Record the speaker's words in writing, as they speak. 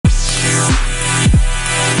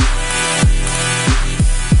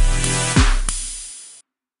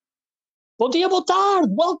dia, boa tarde.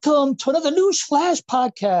 Welcome to another News Flash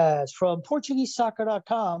podcast from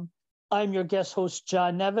PortugueseSoccer.com. I'm your guest host,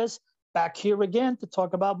 John Neves, back here again to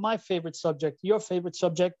talk about my favorite subject, your favorite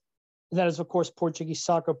subject, and that is, of course, Portuguese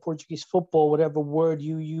soccer, Portuguese football, whatever word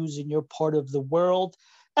you use in your part of the world.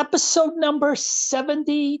 Episode number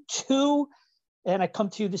 72. And I come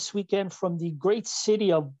to you this weekend from the great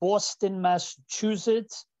city of Boston,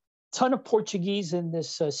 Massachusetts. Ton of Portuguese in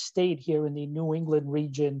this state here in the New England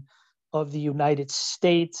region of the United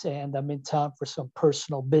States. And I'm in town for some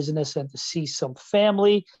personal business and to see some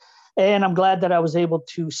family. And I'm glad that I was able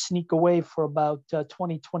to sneak away for about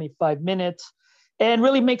 20, 25 minutes and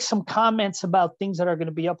really make some comments about things that are going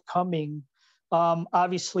to be upcoming.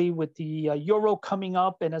 Obviously, with the Euro coming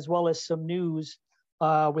up, and as well as some news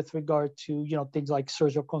with regard to, things like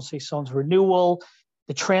Sergio Conceição's renewal,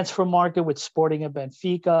 the transfer market with Sporting and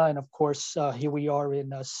Benfica, and of course, here we are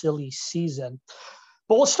in a silly season.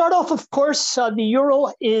 But we'll start off, of course, the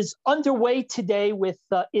Euro is underway today with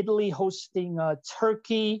Italy hosting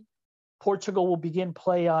Turkey. Portugal will begin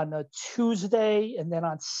play on Tuesday, and then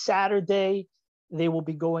on Saturday, they will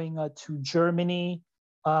be going to Germany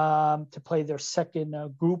to play their second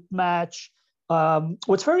group match.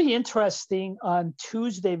 What's very interesting on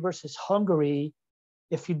Tuesday versus Hungary,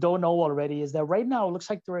 if you don't know already, is that right now it looks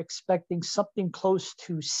like they're expecting something close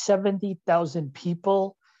to 70,000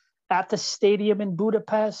 people at the stadium in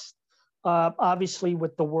Budapest. Obviously,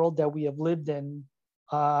 with the world that we have lived in,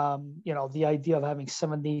 the idea of having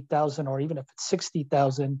 70,000 or even if it's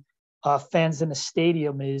 60,000 fans in a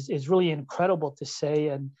stadium is really incredible to say.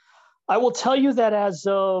 And I will tell you that as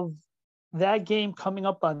of that game coming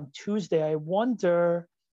up on Tuesday, I wonder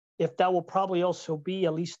if that will probably also be,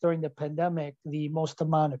 at least during the pandemic, the most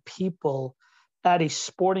amount of people at a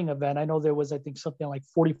sporting event. I know there was, I think, something like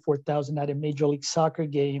 44,000 at a Major League Soccer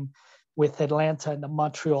game with Atlanta and the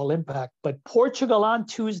Montreal Impact. But Portugal on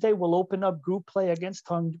Tuesday will open up group play against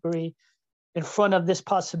Hungary in front of this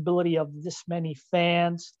possibility of this many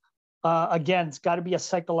fans. Again, it's got to be a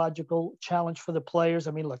psychological challenge for the players.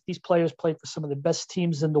 I mean, look, these players played for some of the best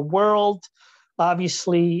teams in the world,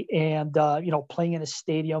 obviously, and, playing in a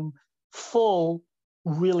stadium full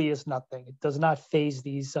really is nothing. It does not faze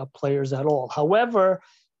these players at all. However,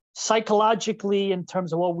 psychologically, in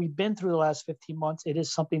terms of what we've been through the last 15 months, it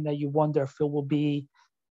is something that you wonder if it will be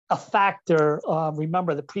a factor.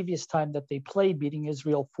 Remember, the previous time that they played, beating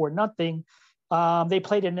Israel 4-0, they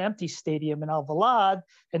played in an empty stadium in Alvalade,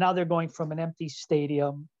 and now they're going from an empty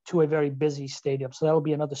stadium to a very busy stadium. So that'll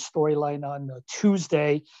be another storyline on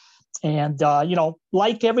Tuesday. And,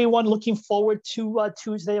 like everyone, looking forward to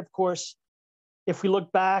Tuesday, of course. If we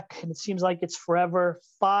look back, and it seems like it's forever,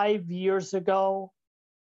 5 years ago,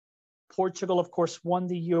 Portugal, of course, won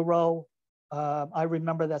the Euro. I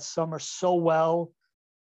remember that summer so well.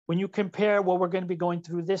 When you compare what we're going to be going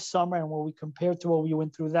through this summer and what we compare to what we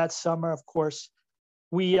went through that summer, of course,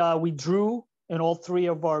 we drew in all three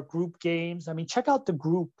of our group games. I mean, check out the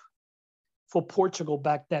group for Portugal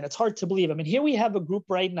back then. It's hard to believe. I mean, here we have a group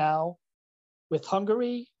right now with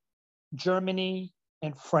Hungary, Germany,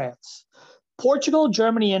 and France. Portugal,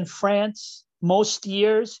 Germany, and France, most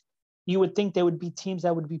years, you would think there would be teams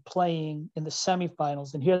that would be playing in the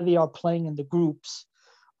semifinals, and here they are playing in the groups.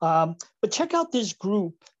 But check out this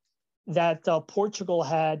group that Portugal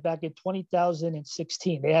had back in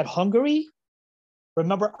 2016. They had Hungary.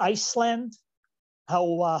 Remember Iceland,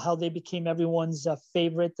 how they became everyone's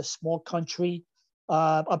favorite, the small country,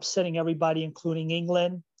 upsetting everybody, including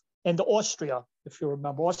England, and Austria, if you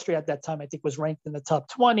remember. Austria at that time, I think, was ranked in the top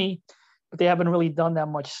 20, but they haven't really done that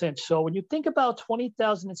much since. So when you think about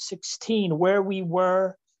 2016, where we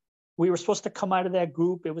were supposed to come out of that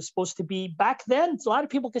group. It was supposed to be, back then, a lot of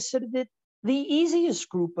people considered it the easiest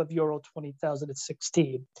group of Euro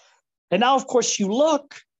 2016. And now, of course, you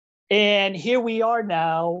look, and here we are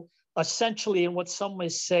now, essentially in what some may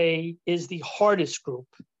say is the hardest group.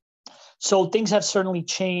 So things have certainly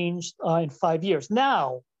changed in 5 years.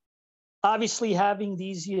 Now, obviously, having the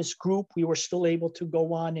easiest group, we were still able to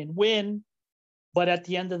go on and win. But at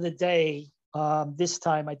the end of the day, this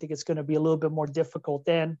time, I think it's going to be a little bit more difficult.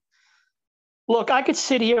 And look, I could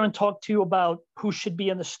sit here and talk to you about who should be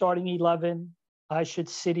in the starting 11. I could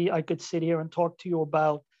sit here and talk to you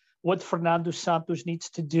about what Fernando Santos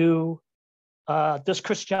needs to do. Does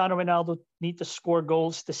Cristiano Ronaldo need to score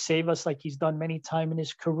goals to save us like he's done many times in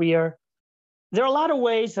his career? There are a lot of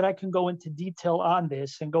ways that I can go into detail on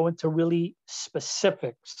this and go into really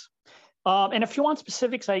specifics. And if you want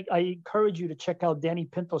specifics, I encourage you to check out Danny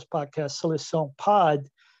Pinto's podcast, Seleção Pod,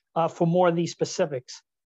 for more of these specifics.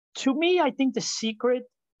 To me, I think the secret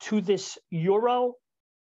to this Euro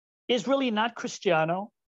is really not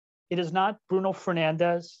Cristiano. It is not Bruno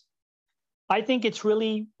Fernandes. I think it's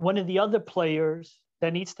really one of the other players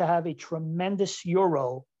that needs to have a tremendous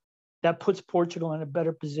Euro that puts Portugal in a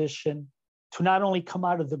better position to not only come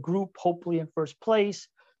out of the group, hopefully in first place,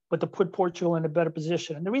 but to put Portugal in a better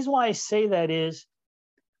position. And the reason why I say that is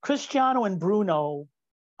Cristiano and Bruno,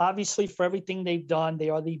 obviously for everything they've done, they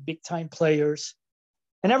are the big time players.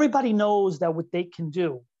 And everybody knows that what they can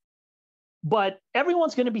do. But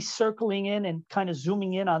everyone's going to be circling in and kind of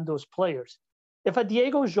zooming in on those players. If a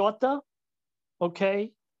Diego Jota,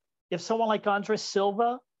 okay, if someone like Andres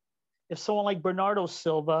Silva, if someone like Bernardo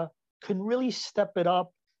Silva can really step it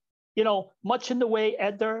up, you know, much in the way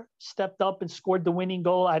Eder stepped up and scored the winning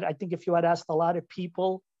goal. I think if you had asked a lot of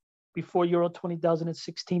people before Euro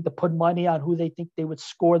 2016 to put money on who they think they would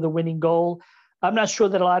score the winning goal, I'm not sure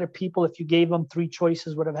that a lot of people, if you gave them three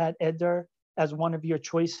choices, would have had Eder as one of your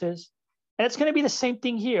choices. And it's going to be the same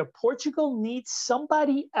thing here. Portugal needs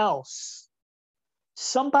somebody else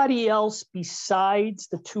besides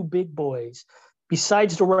the two big boys,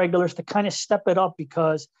 besides the regulars, to kind of step it up.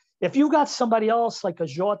 Because if you got somebody else like a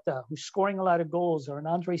Jota who's scoring a lot of goals, or an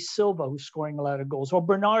Andre Silva who's scoring a lot of goals, or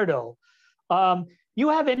Bernardo, you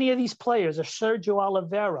have any of these players, or Sergio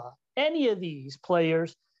Oliveira, any of these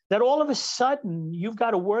players that all of a sudden you've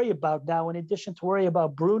got to worry about now, in addition to worry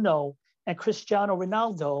about Bruno and Cristiano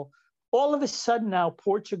Ronaldo, all of a sudden now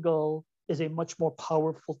Portugal is a much more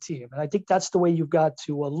powerful team. And I think that's the way you've got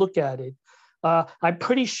to look at it. I'm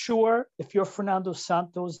pretty sure if you're Fernando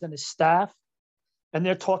Santos and his staff, and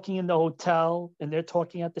they're talking in the hotel and they're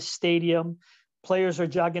talking at the stadium, players are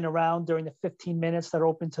jogging around during the 15 minutes that are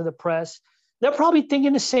open to the press, they're probably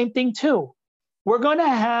thinking the same thing too. We're going to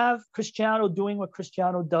have Cristiano doing what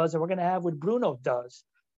Cristiano does, and we're going to have what Bruno does.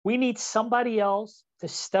 We need somebody else to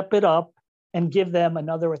step it up and give them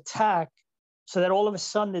another attack, so that all of a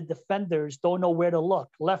sudden the defenders don't know where to look,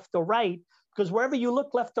 left or right, because wherever you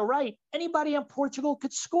look, left or right, anybody in Portugal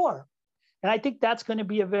could score. And I think that's going to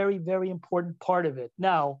be a very, very important part of it.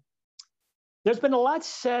 Now, there's been a lot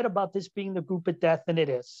said about this being the group of death, and it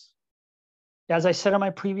is. As I said in my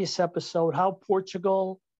previous episode, how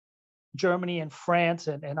Portugal, Germany, and France,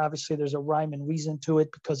 and obviously there's a rhyme and reason to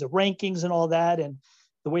it because of rankings and all that, and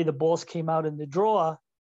the way the balls came out in the draw.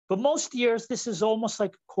 But most years, this is almost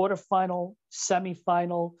like a quarterfinal,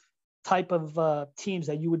 semifinal type of teams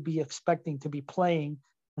that you would be expecting to be playing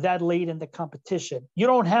that late in the competition. You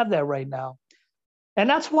don't have that right now. And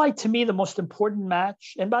that's why, to me, the most important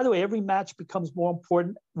match, and by the way, every match becomes more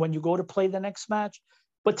important when you go to play the next match.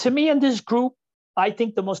 But to me in this group, I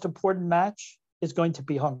think the most important match is going to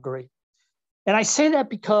be Hungary. And I say that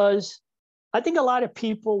because I think a lot of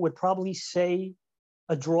people would probably say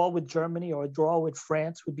a draw with Germany or a draw with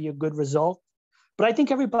France would be a good result. But I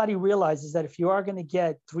think everybody realizes that if you are going to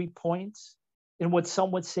get 3 points in what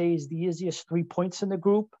some would say is the easiest 3 points in the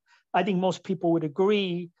group, I think most people would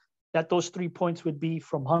agree that those 3 points would be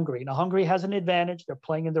from Hungary. Now, Hungary has an advantage. They're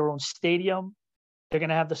playing in their own stadium. They're going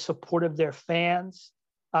to have the support of their fans.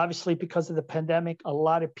 Obviously, because of the pandemic, a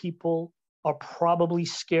lot of people are probably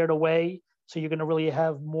scared away. So you're going to really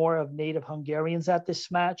have more of native Hungarians at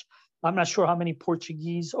this match. I'm not sure how many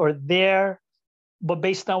Portuguese are there, but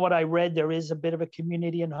based on what I read, there is a bit of a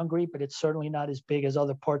community in Hungary, but it's certainly not as big as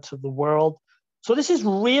other parts of the world. So this is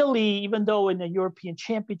really, even though in a European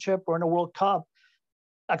Championship or in a World Cup,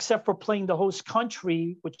 except for playing the host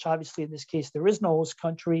country, which obviously in this case there is no host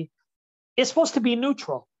country, it's supposed to be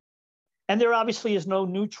neutral. And there obviously is no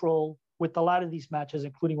neutral with a lot of these matches,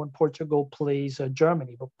 including when Portugal plays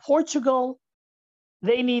Germany. But Portugal,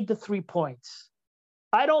 they need the 3 points.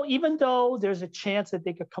 Even though there's a chance that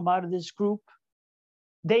they could come out of this group,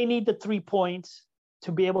 they need the 3 points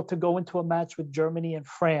to be able to go into a match with Germany and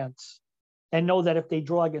France and know that if they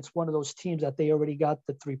draw against one of those teams that they already got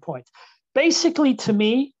the 3 points. Basically, to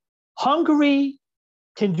me, Hungary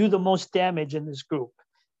can do the most damage in this group.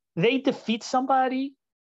 They defeat somebody,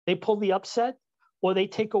 they pull the upset, or they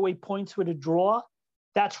take away points with a draw.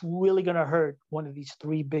 That's really going to hurt one of these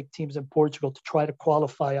 3 big teams in Portugal to try to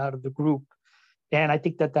qualify out of the group. And I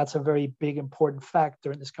think that that's a very big, important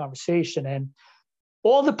factor in this conversation. And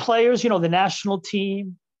all the players, the national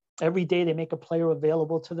team, every day they make a player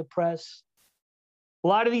available to the press. A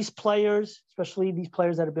lot of these players, especially these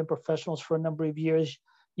players that have been professionals for a number of years,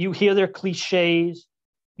 you hear their cliches,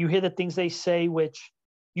 you hear the things they say, which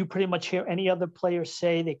you pretty much hear any other player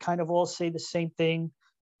say. They kind of all say the same thing.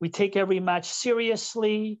 We take every match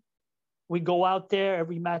seriously. We go out there,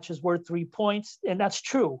 every match is worth 3 points, and that's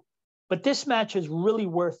true. But this match is really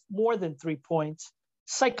worth more than 3 points.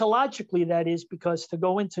 Psychologically, that is, because to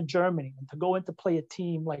go into Germany and to go into play a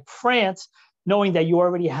team like France, knowing that you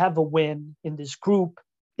already have a win in this group,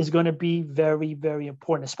 is going to be very, very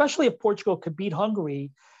important, especially if Portugal could beat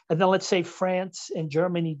Hungary. And then let's say France and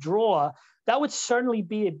Germany draw. That would certainly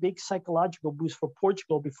be a big psychological boost for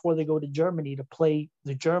Portugal before they go to Germany to play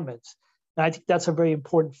the Germans. And I think that's a very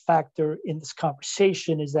important factor in this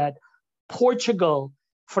conversation, is that Portugal,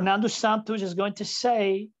 Fernando Santos is going to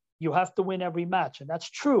say, you have to win every match. And that's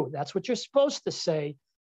true. That's what you're supposed to say.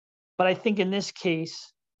 But I think in this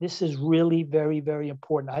case, this is really very, very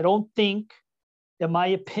important. I don't think, in my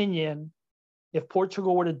opinion, if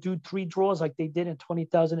Portugal were to do 3 draws like they did in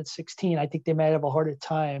 2016, I think they might have a harder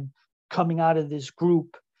time coming out of this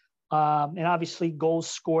group. And obviously, goals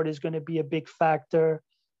scored is going to be a big factor.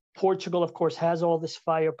 Portugal, of course, has all this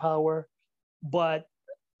firepower, but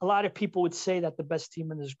a lot of people would say that the best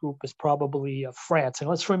team in this group is probably France. And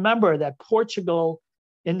let's remember that Portugal,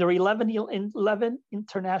 in their 11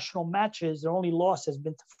 international matches, their only loss has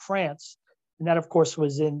been to France. And that, of course,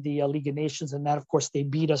 was in the League of Nations. And that, of course, they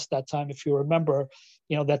beat us that time, if you remember,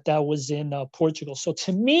 that was in Portugal. So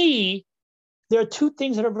to me, there are 2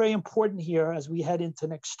 things that are very important here as we head into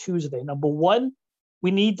next Tuesday. Number one,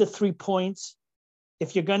 we need the 3 points.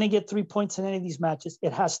 If you're going to get 3 points in any of these matches,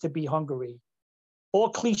 it has to be Hungary. All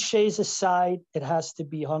cliches aside, it has to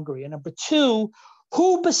be Hungary. And number 2,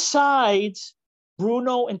 who besides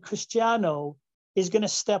Bruno and Cristiano is going to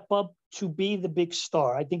step up to be the big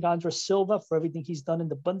star? I think Andres Silva, for everything he's done in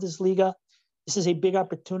the Bundesliga, this is a big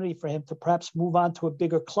opportunity for him to perhaps move on to a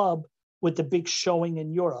bigger club with the big showing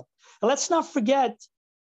in Europe. And let's not forget,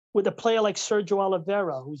 with a player like Sergio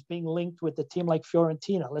Oliveira, who's being linked with a team like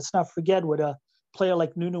Fiorentina. Let's not forget with a player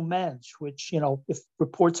like Nuno Mendes, which, if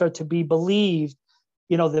reports are to be believed,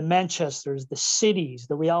 the Manchesters, the Cities,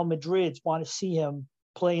 the Real Madrids want to see him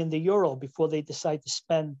play in the Euro before they decide to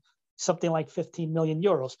spend something like 15 million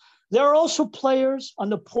euros. There are also players on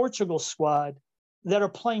the Portugal squad that are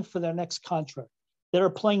playing for their next contract, that are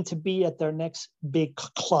playing to be at their next big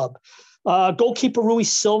club. Goalkeeper Rui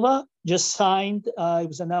Silva just signed. It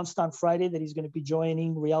was announced on Friday that he's going to be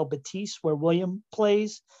joining Real Betis, where William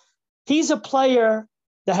plays. He's a player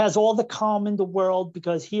that has all the calm in the world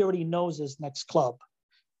because he already knows his next club.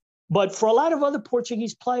 But for a lot of other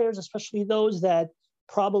Portuguese players, especially those that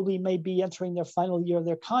probably may be entering their final year of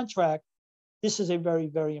their contract, this is a very,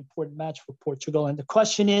 very important match for Portugal. And the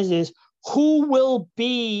question is who will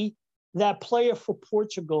be that player for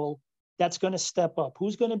Portugal that's going to step up?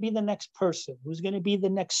 Who's going to be the next person? Who's going to be the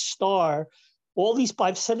next star? All these,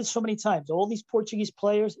 I've said it so many times, all these Portuguese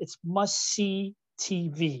players, it's must-see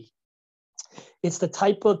TV. It's the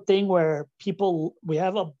type of thing where we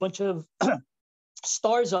have a bunch of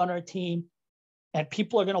stars on our team, and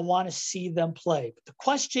people are going to want to see them play. But the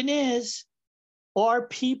question is, are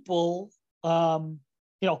people,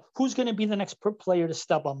 who's going to be the next player to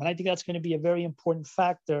step up? And I think that's going to be a very important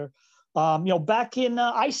factor. Back in,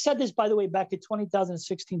 I said this, by the way, back in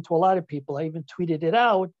 2016 to a lot of people, I even tweeted it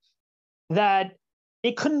out, that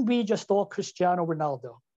it couldn't be just all Cristiano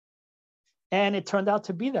Ronaldo. And it turned out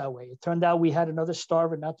to be that way. It turned out we had another star,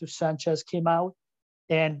 Renato Sanchez, came out,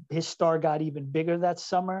 and his star got even bigger that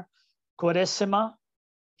summer. Quaresma,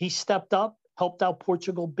 he stepped up, helped out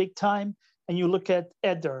Portugal big time. And you look at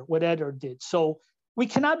Eder, what Eder did. So we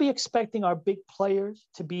cannot be expecting our big players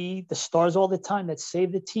to be the stars all the time that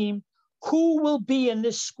save the team. Who will be in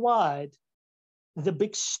this squad the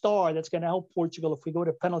big star that's going to help Portugal if we go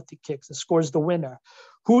to penalty kicks and scores the winner?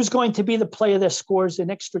 Who's going to be the player that scores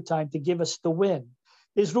in extra time to give us the win?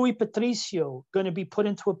 Is Rui Patricio going to be put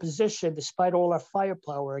into a position, despite all our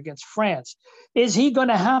firepower against France? Is he going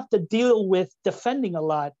to have to deal with defending a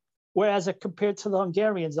lot? Whereas compared to the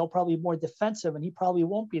Hungarians, they'll probably be more defensive, and he probably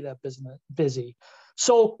won't be that busy.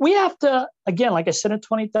 So we have to, again, like I said in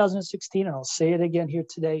 2016, and I'll say it again here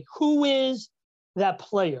today, who is that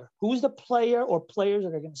player? Who's the player or players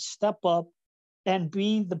that are going to step up and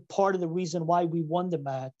be the part of the reason why we won the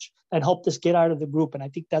match and helped us get out of the group? And I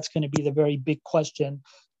think that's going to be the very big question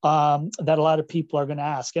that a lot of people are going to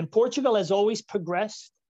ask. And Portugal has always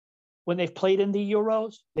progressed when they've played in the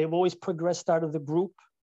Euros. They've always progressed out of the group.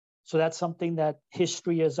 So that's something that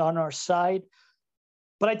history is on our side.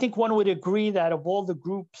 But I think one would agree that of all the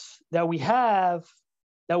groups that we have,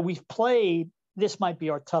 that we've played, this might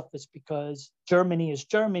be our toughest, because Germany is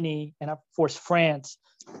Germany, and of course France,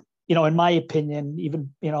 in my opinion,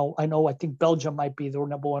 even, I think Belgium might be the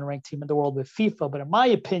number 1 ranked team in the world with FIFA, but in my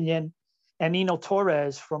opinion, and Nino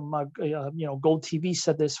Torres from, Gold TV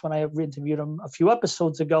said this when I interviewed him a few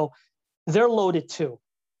episodes ago, they're loaded too.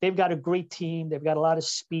 They've got a great team. They've got a lot of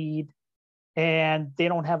speed, and they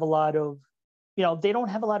don't have a lot of,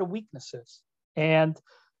 weaknesses. And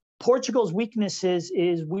Portugal's weaknesses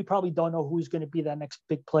is we probably don't know who's going to be that next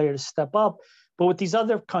big player to step up. But with these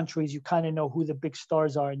other countries, you kind of know who the big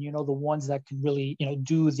stars are, and you know the ones that can really,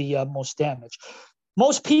 do the most damage.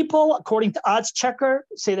 Most people, according to Odds Checker,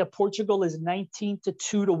 say that Portugal is 19-2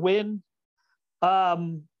 to win.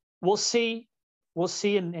 We'll see. We'll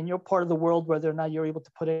see in your part of the world whether or not you're able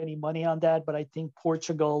to put any money on that. But I think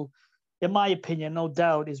Portugal, in my opinion, no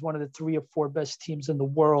doubt, is one of the 3 or 4 best teams in the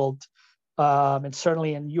world, and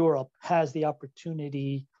certainly in Europe, has the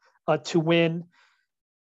opportunity to win.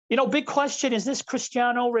 Big question, is this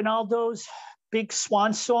Cristiano Ronaldo's big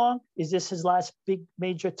swan song? Is this his last big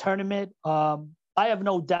major tournament? I have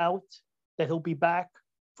no doubt that he'll be back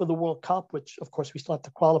for the World Cup, which, of course, we still have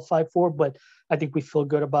to qualify for, but I think we feel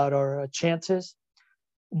good about our chances.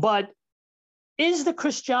 But is the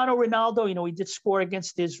Cristiano Ronaldo, he did score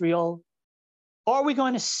against Israel. Are we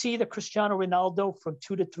going to see the Cristiano Ronaldo from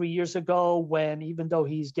 2 to 3 years ago when, even though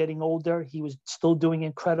he's getting older, he was still doing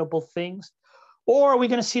incredible things? Or are we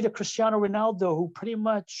going to see the Cristiano Ronaldo who pretty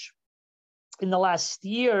much in the last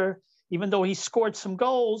year, even though he scored some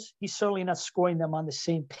goals, he's certainly not scoring them on the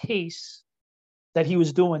same pace that he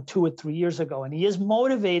was doing 2 or 3 years ago. And he is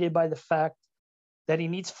motivated by the fact that he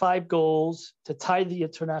needs 5 goals to tie the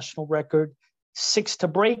international record, 6 to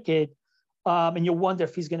break it. And you wonder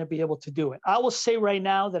if he's going to be able to do it. I will say right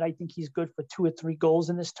now that I think he's good for 2 or 3 goals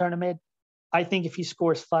in this tournament. I think if he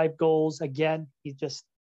scores 5 goals, again, he just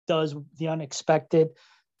does the unexpected.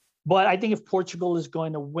 But I think if Portugal is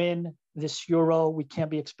going to win this Euro, we can't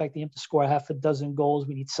be expecting him to score half a dozen goals.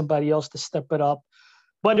 We need somebody else to step it up.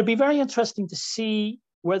 But it'd be very interesting to see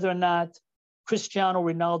whether or not Cristiano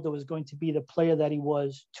Ronaldo is going to be the player that he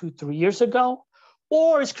was 2-3 years ago,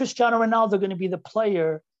 or is Cristiano Ronaldo going to be the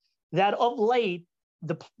player that of late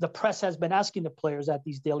the press has been asking the players at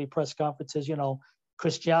these daily press conferences,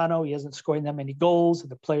 Cristiano, he hasn't scored that many goals, and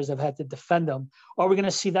the players have had to defend him. Are we going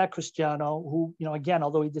to see that Cristiano who, again,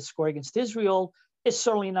 although he did score against Israel, is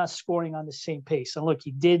certainly not scoring on the same pace? And look, he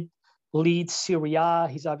did lead Serie A.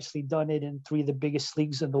 He's obviously done it in 3 of the biggest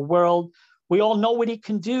leagues in the world. We all know what he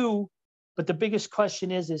can do, but the biggest question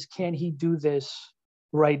is can he do this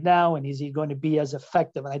right now? And is he going to be as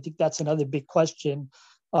effective? And I think that's another big question,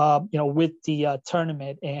 with the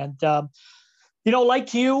tournament. And,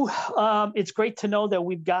 like you, it's great to know that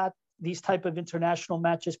we've got these type of international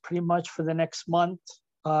matches pretty much for the next month.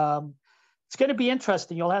 It's going to be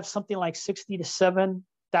interesting. You'll have something like 60 to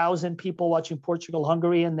 7,000 people watching Portugal,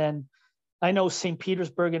 Hungary. And then I know St.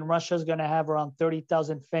 Petersburg in Russia is going to have around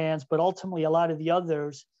 30,000 fans, but ultimately a lot of the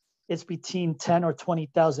others, it's between 10 or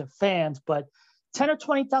 20,000 fans. But 10 or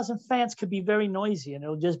 20,000 fans could be very noisy, and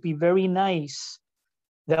it'll just be very nice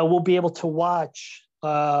that we'll be able to watch,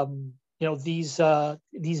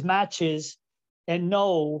 these matches and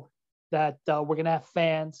know that we're going to have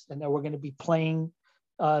fans and that we're going to be playing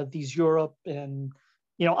these Europe. And,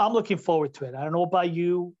 I'm looking forward to it. I don't know about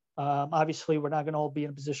you. Obviously, we're not going to all be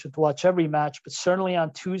in a position to watch every match, but certainly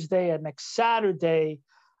on Tuesday and next Saturday,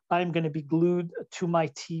 I'm going to be glued to my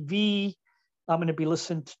TV. I'm going to be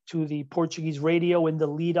listening to the Portuguese radio in the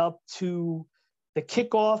lead up to the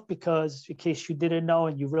kickoff, because in case you didn't know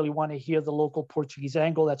and you really want to hear the local Portuguese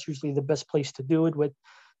angle, that's usually the best place to do it with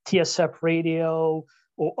TSF radio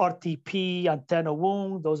or RTP, Antena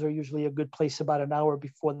 1. Those are usually a good place about an hour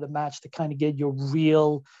before the match to kind of get your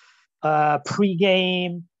real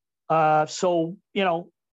pregame. So,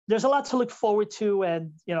 there's a lot to look forward to.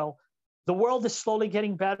 And, the world is slowly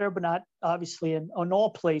getting better, but not obviously in all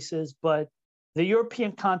places. But the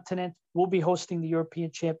European continent will be hosting the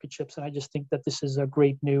European Championships. And I just think that this is a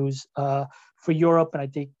great news for Europe. And I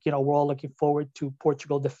think, we're all looking forward to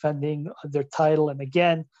Portugal defending their title. And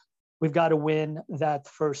again, we've got to win that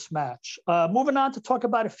first match. Moving on to talk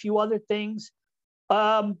about a few other things.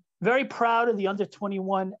 Very proud of the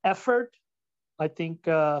under-21 effort. I think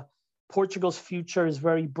Portugal's future is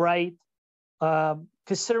very bright.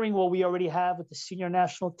 Considering what we already have with the senior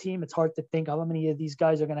national team, it's hard to think how many of these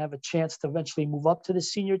guys are going to have a chance to eventually move up to the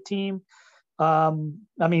senior team. A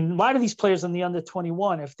lot of these players in the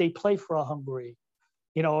under-21, if they play for a Hungary,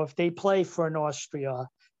 if they play for an Austria,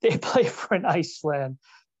 they play for an Iceland,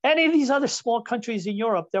 any of these other small countries in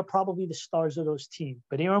Europe, they're probably the stars of those teams.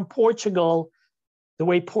 But here in Portugal, the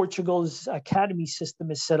way Portugal's academy system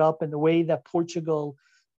is set up and the way that Portugal,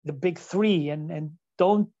 the big 3, and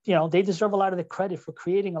they deserve a lot of the credit for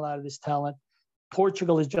creating a lot of this talent.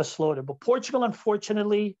 Portugal is just loaded. But Portugal,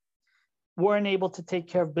 unfortunately, weren't able to take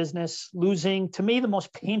care of business, losing. To me, the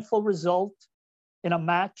most painful result in a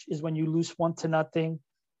match is when you lose 1-0.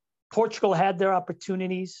 Portugal had their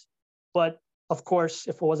opportunities, but of course,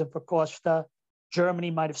 if it wasn't for Costa, Germany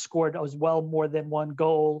might have scored as well more than 1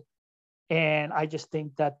 goal. And I just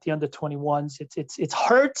think that the under-21s, it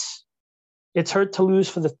hurts It's hurt to lose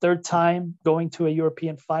for the third time, going to a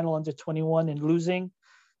European final under 21 and losing.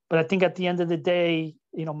 But I think at the end of the day,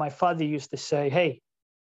 my father used to say, hey,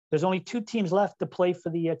 there's only two teams left to play for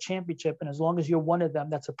the championship. And as long as you're one of them,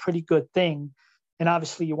 that's a pretty good thing. And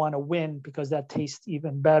obviously you want to win because that tastes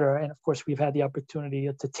even better. And of course, we've had the opportunity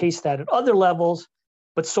to taste that at other levels.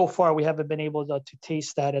 But so far, we haven't been able to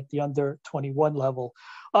taste that at the under 21 level.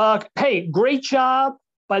 Hey, great job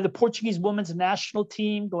by the Portuguese women's national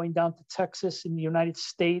team going down to Texas in the United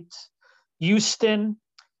States. Houston,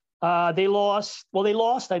 they lost. Well, they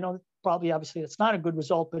lost. I know probably, obviously, that's not a good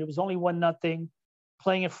result, but it was only 1-0,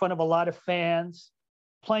 playing in front of a lot of fans,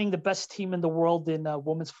 playing the best team in the world in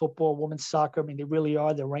women's football, women's soccer. I mean, they really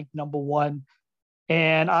are. They're ranked number one.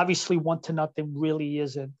 And obviously 1-0 really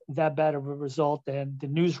isn't that bad of a result. And the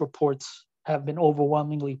news reports have been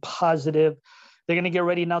overwhelmingly positive. They're going to get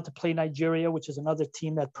ready now to play Nigeria, which is another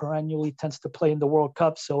team that perennially tends to play in the World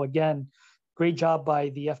Cup. So again, great job by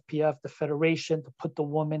the FPF, the federation, to put the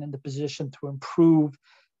woman in the position to improve.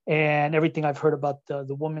 And everything I've heard about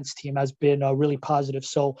the women's team has been really positive.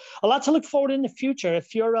 So a lot to look forward in the future.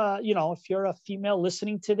 If you're a female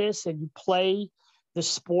listening to this and you play the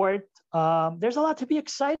sport, there's a lot to be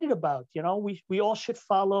excited about. We all should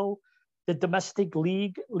follow the domestic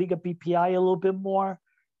league, Liga BPI, a little bit more.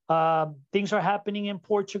 Things are happening in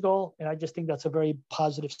Portugal, and I just think that's a very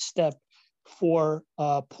positive step for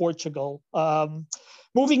Portugal.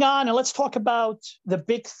 Moving on, and let's talk about the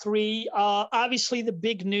big three. Obviously, the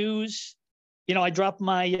big news. I dropped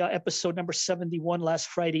my episode number 71 last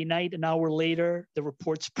Friday night. An hour later, the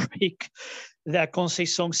reports break that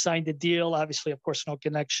Conceição signed the deal. Obviously, of course, no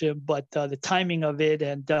connection, but the timing of it.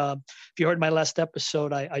 And if you heard my last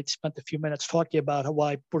episode, I spent a few minutes talking about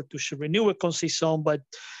why Porto should renew with Conceição. But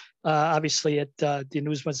obviously, the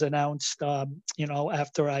news was announced,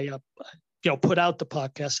 after I, put out the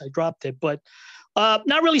podcast. I dropped it. But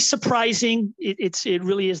not really surprising. It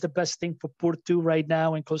really is the best thing for Porto right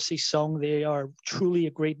now. And Conceição, they are truly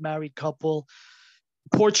a great married couple.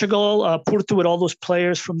 Portugal, Porto, with all those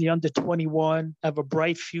players from the under 21, have a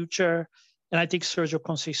bright future. And I think Sergio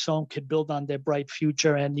Conceição could build on their bright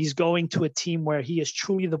future. And he's going to a team where he is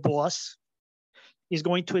truly the boss. He's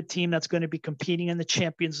going to a team that's going to be competing in the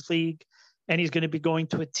Champions League. And he's going to be going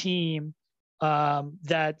to a team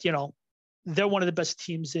that, they're one of the best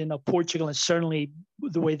teams in Portugal. And certainly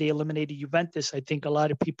the way they eliminated Juventus, I think a lot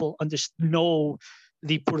of people know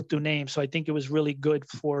the Porto name. So I think it was really good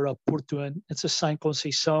for Porto, and it's a sign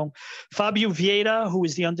Conceição. Fabio Vieira, who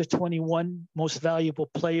is the under 21 most valuable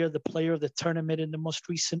player, the player of the tournament in the most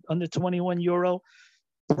recent under 21 Euro.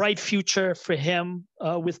 Bright future for him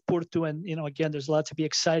with Porto. And, again, there's a lot to be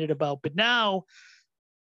excited about. But now,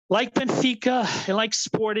 like Benfica and like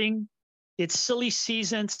Sporting, it's silly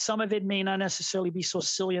season. Some of it may not necessarily be so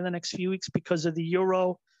silly in the next few weeks because of the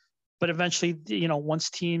Euro. But eventually, once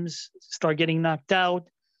teams start getting knocked out,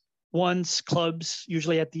 once clubs,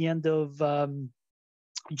 usually at the end of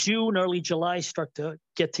June, early July, start to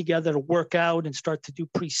get together to work out and start to do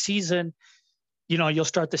preseason, you'll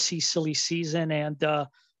start to see silly season. And,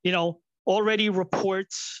 already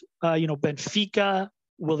reports, Benfica,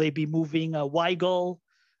 will they be moving Weigl?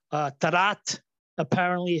 Tarat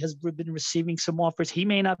apparently has been receiving some offers. He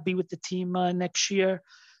may not be with the team next year.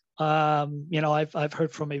 I've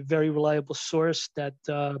heard from a very reliable source that,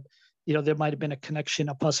 there might have been a connection,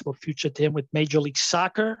 a possible future to him with Major League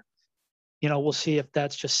Soccer. We'll see if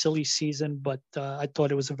that's just silly season, but I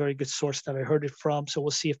thought it was a very good source that I heard it from. So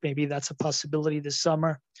we'll see if maybe that's a possibility this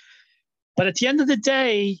summer. But at the end of the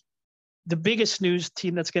day, the biggest news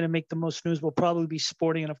team that's going to make the most news will probably be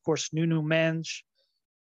Sporting. And of course, Nuno Mendes,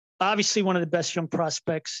 obviously one of the best young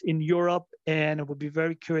prospects in Europe. And it will be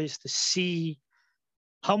very curious to see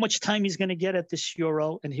how much time he's going to get at this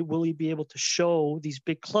Euro, and will he be able to show these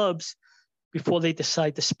big clubs before they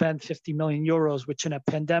decide to spend 50 million euros, which in a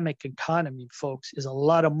pandemic economy, folks, is a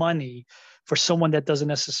lot of money for someone that doesn't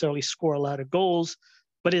necessarily score a lot of goals,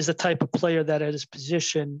 but is the type of player that at his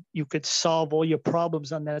position, you could solve all your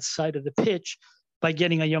problems on that side of the pitch by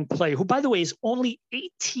getting a young player who, by the way, is only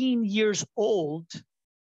 18 years old.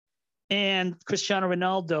 And Cristiano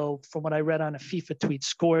Ronaldo, from what I read on a FIFA tweet,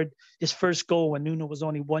 scored his first goal when Nuno was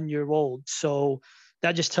only 1 year old. So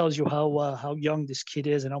that just tells you how young this kid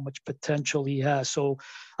is and how much potential he has. So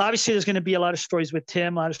obviously there's going to be a lot of stories with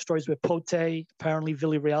him, a lot of stories with Pote. Apparently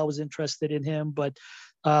Villarreal was interested in him, but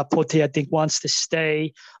Pote, I think, wants to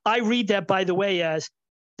stay. I read that, by the way, as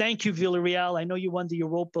thank you, Villarreal. I know you won the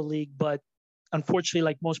Europa League, but unfortunately,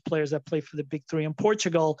 like most players that play for the big three in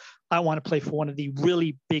Portugal, I want to play for one of the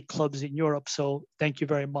really big clubs in Europe. So thank you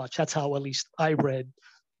very much. That's how at least I read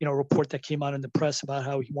report that came out in the press about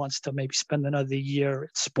how he wants to maybe spend another year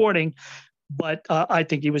at Sporting. But I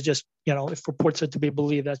think he was just, if reports are to be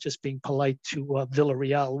believed, that's just being polite to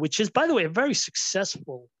Villarreal, which is, by the way, a very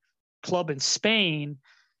successful club in Spain.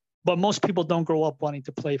 But most people don't grow up wanting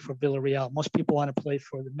to play for Villarreal. Most people want to play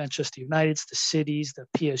for the Manchester Uniteds, the Cities, the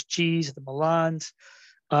PSGs, the Milans,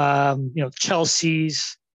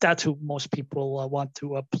 Chelsea's. That's who most people want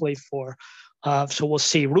to play for. So we'll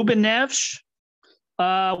see. Ruben Neves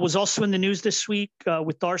was also in the news this week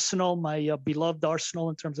with Arsenal, my beloved Arsenal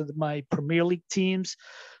in terms of my Premier League teams.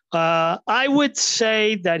 I would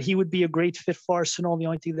say that he would be a great fit for Arsenal. The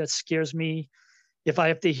only thing that scares me, if I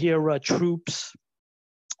have to hear Troops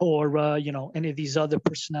or, any of these other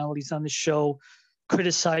personalities on the show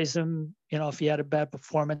criticize him, if he had a bad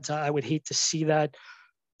performance, I would hate to see that.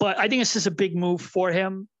 But I think this is a big move for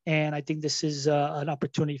him. And I think this is an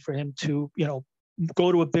opportunity for him to,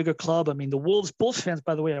 go to a bigger club. I mean, the Bulls fans,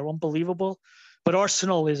 by the way, are unbelievable. But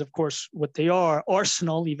Arsenal is, of course, what they are.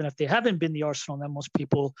 Arsenal, even if they haven't been the Arsenal that most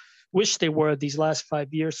people wish they were these last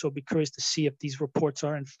 5 years. So I'll be curious to see if these reports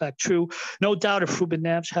are in fact true. No doubt if Ruben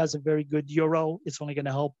Neves has a very good Euro, it's only going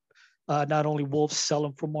to help not only Wolves sell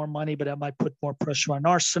him for more money, but that might put more pressure on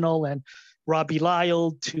Arsenal and Robbie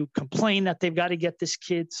Lyle to complain that they've got to get this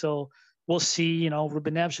kid. So we'll see.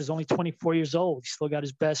 Ruben Neves is only 24 years old. He's still got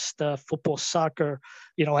his best football, soccer,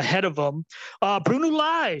 ahead of him. Bruno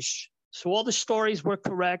Lage. So all the stories were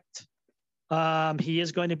correct. He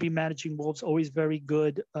is going to be managing Wolves. Always very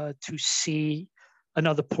good to see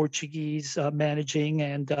another Portuguese managing.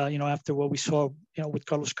 And, after what we saw, with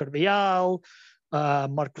Carlos Carvalhal,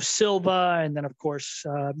 Marco Silva, and then, of course,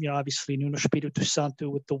 obviously Nuno Espírito Santo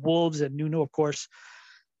with the Wolves. And Nuno, of course,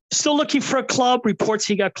 still looking for a club. Reports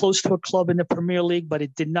he got close to a club in the Premier League, but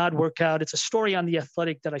it did not work out. It's a story on The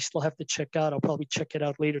Athletic that I still have to check out. I'll probably check it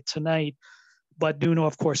out later tonight. But Nuno,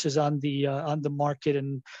 of course, is on the market.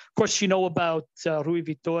 And, of course, about Rui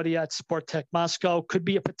Vitória at Spartak Moscow. Could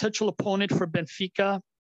be a potential opponent for Benfica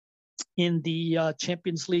in the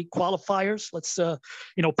Champions League qualifiers. Let's,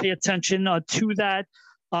 pay attention to that.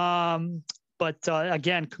 But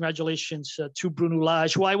again, congratulations to Bruno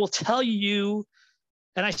Lage, who I will tell you,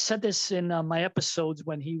 and I said this in my episodes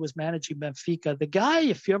when he was managing Benfica, the guy,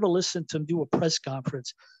 if you ever listen to him do a press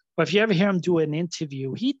conference, or if you ever hear him do an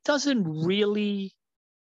interview, he's not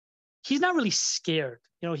really scared.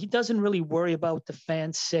 He doesn't really worry about what the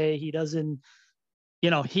fans say. He doesn't,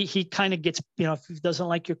 he kind of gets, if he doesn't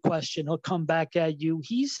like your question, he'll come back at you.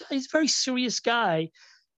 He's a very serious guy,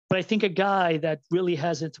 but I think a guy that really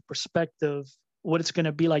has into perspective what it's going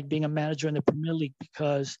to be like being a manager in the Premier League,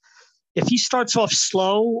 because if he starts off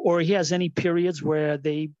slow or he has any periods where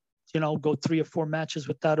they, go 3 or 4 matches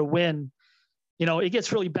without a win, it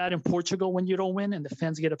gets really bad in Portugal when you don't win and the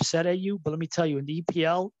fans get upset at you. But let me tell you, in the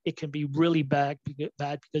EPL, it can be really bad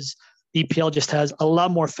because the EPL just has a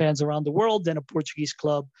lot more fans around the world than a Portuguese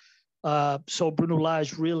club. So Bruno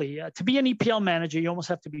Lage really, to be an EPL manager, you almost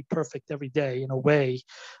have to be perfect every day in a way,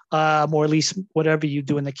 or at least whatever you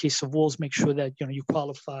do in the case of Wolves, make sure that, you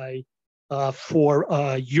qualify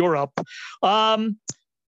for Europe.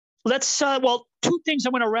 Let's, 2 things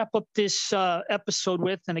I'm going to wrap up this episode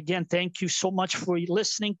with. And again, thank you so much for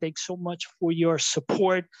listening. Thanks so much for your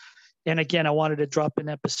support. And again, I wanted to drop an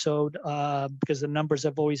episode because the numbers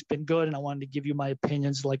have always been good. And I wanted to give you my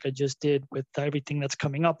opinions like I just did with everything that's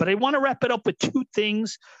coming up. But I want to wrap it up with 2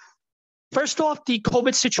 things. First off, the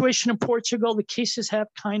COVID situation in Portugal, the cases have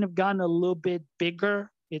kind of gotten a little bit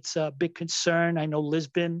bigger. It's a big concern. I know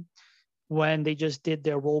Lisbon, when they just did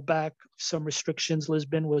their rollback, some restrictions,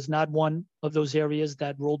 Lisbon was not one of those areas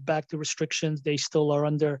that rolled back the restrictions. They still are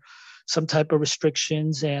under some type of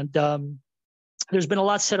restrictions. And there's been a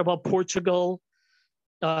lot said about Portugal,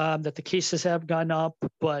 that the cases have gone up.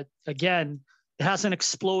 But again, it hasn't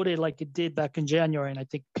exploded like it did back in January. And I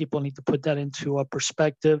think people need to put that into a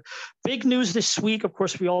perspective. Big news this week. Of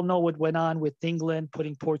course, we all know what went on with England,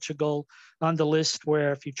 putting Portugal on the list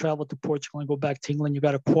where if you travel to Portugal and go back to England, you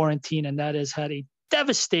got to quarantine. And that has had a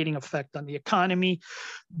devastating effect on the economy.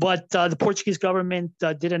 But the Portuguese government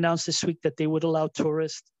did announce this week that they would allow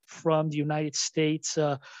tourists from the United States.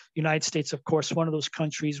 United States, of course, one of those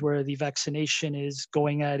countries where the vaccination is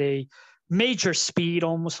going at a major speed,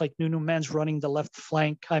 almost like Nuno Mendes running the left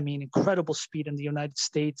flank. I mean, incredible speed in the United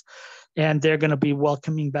States. And they're going to be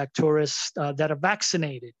welcoming back tourists that are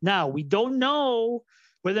vaccinated. Now, we don't know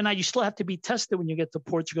whether or not you still have to be tested when you get to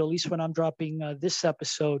Portugal, at least when I'm dropping this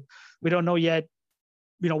episode. We don't know yet,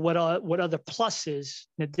 what other pluses,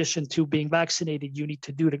 in addition to being vaccinated, you need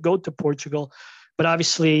to do to go to Portugal. But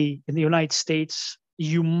obviously, in the United States,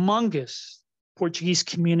 humongous Portuguese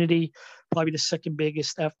community, probably the second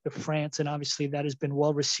biggest after France. And obviously that has been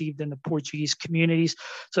well received in the Portuguese communities,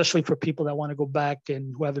 especially for people that want to go back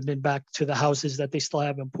and who haven't been back to the houses that they still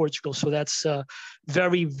have in Portugal. So that's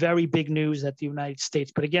very, very big news at the United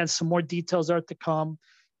States. But again, some more details are to come.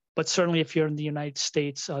 But certainly if you're in the United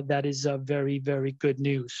States, that is very, very good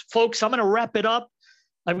news. Folks, I'm going to wrap it up.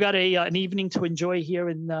 I've got an evening to enjoy here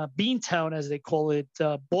in Beantown, as they call it,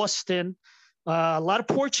 Boston. A lot of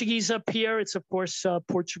Portuguese up here. It's, of course,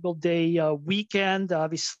 Portugal Day weekend.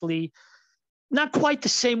 Obviously, not quite the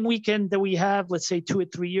same weekend that we have, let's say, 2 or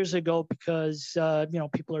 3 years ago, because,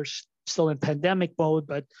 people are still in pandemic mode,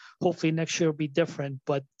 but hopefully next year will be different.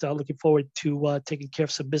 But looking forward to taking care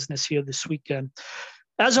of some business here this weekend.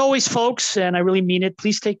 As always, folks, and I really mean it,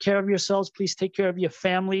 please take care of yourselves. Please take care of your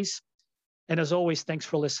families. And as always, thanks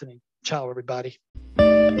for listening. Ciao, everybody.